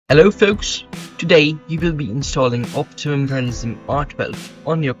Hello folks, today you will be installing Optimum Realism R12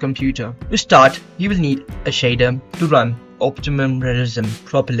 on your computer. To start, you will need a shader to run Optimum Realism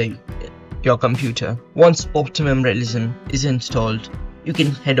properly in your computer. Once Optimum Realism is installed, you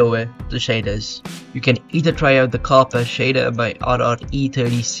can head over to the shaders. You can either try out the Kappa shader by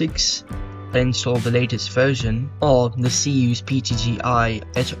RRE36 and install the latest version, or the SEUS PTGI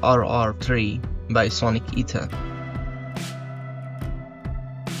HRR3 by Sonic Ether.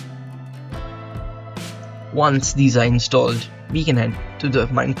 Once these are installed, we can head to the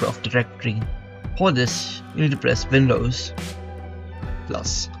Minecraft directory. For this, you need to press Windows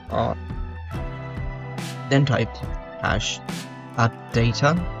 +R, then type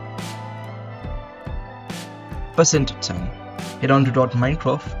 #appdata %. Head on to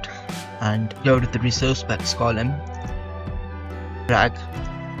 .minecraft and go to the resource packs column. Drag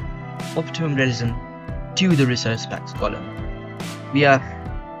Optimum Realism to the resource packs column. We are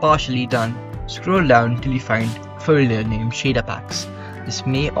partially done. Scroll down till you find a folder named Shader Packs. This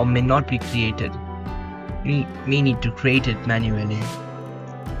may or may not be created. You may need to create it manually.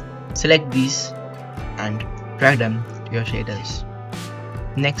 Select these and drag them to your shaders.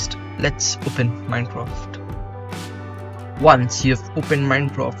 Next, let's open Minecraft. Once you've opened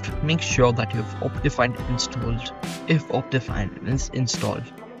Minecraft, make sure that you have Optifine installed. If Optifine is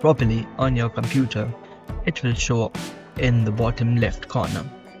installed properly on your computer, it will show up in the bottom left corner.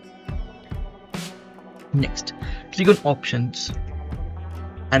 Next, click on Options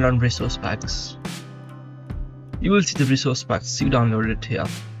and on Resource Packs. You will see the resource packs you downloaded here.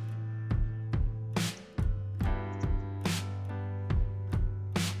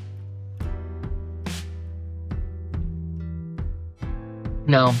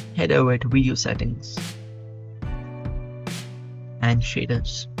 Now head over to Video Settings and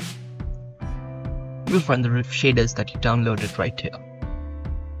Shaders. You will find the shaders that you downloaded right here.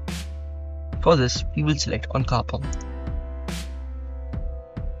 For this, we will select on Kappa.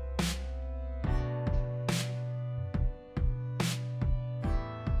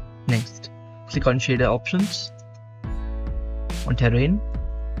 Next, click on Shader Options, on Terrain,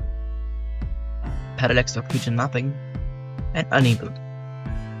 Parallax Occlusion Mapping, and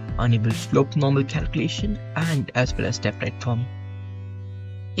Enable Slope Normal Calculation and as well as Step Right Form.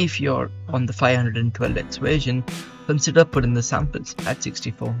 If you're on the 512Hz version, consider putting the samples at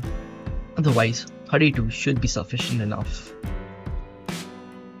 64. Otherwise, 32 should be sufficient enough.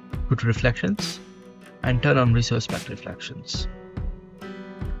 Go to Reflections and turn on Resource Pack Reflections,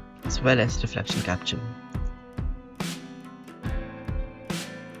 as well as Reflection Capture.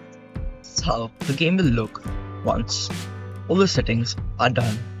 This is how the game will look once all the settings are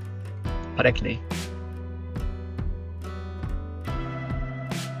done correctly.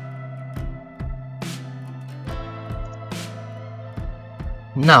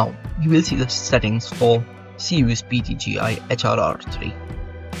 Now, you will see the settings for SEUS PTGI HRR3.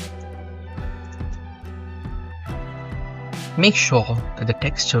 Make sure that the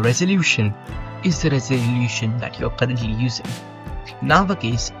texture resolution is the resolution that you are currently using. In our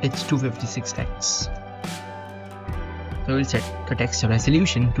case, it's 256x. So we'll set the texture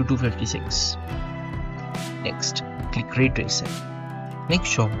resolution to 256. Next, click Raytracing. Make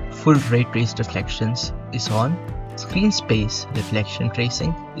sure full ray trace reflections is on. Screen space reflection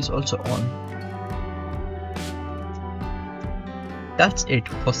tracing is also on. That's it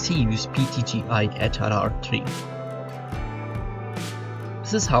for SEUS PTGI HRR3.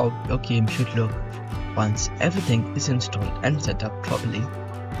 This is how your game should look once everything is installed and set up properly.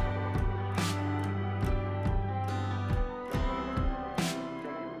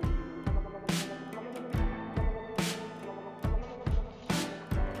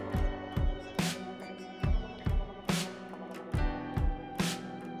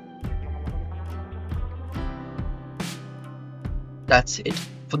 That's it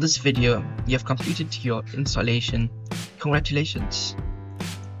for this video. You have completed your installation. Congratulations.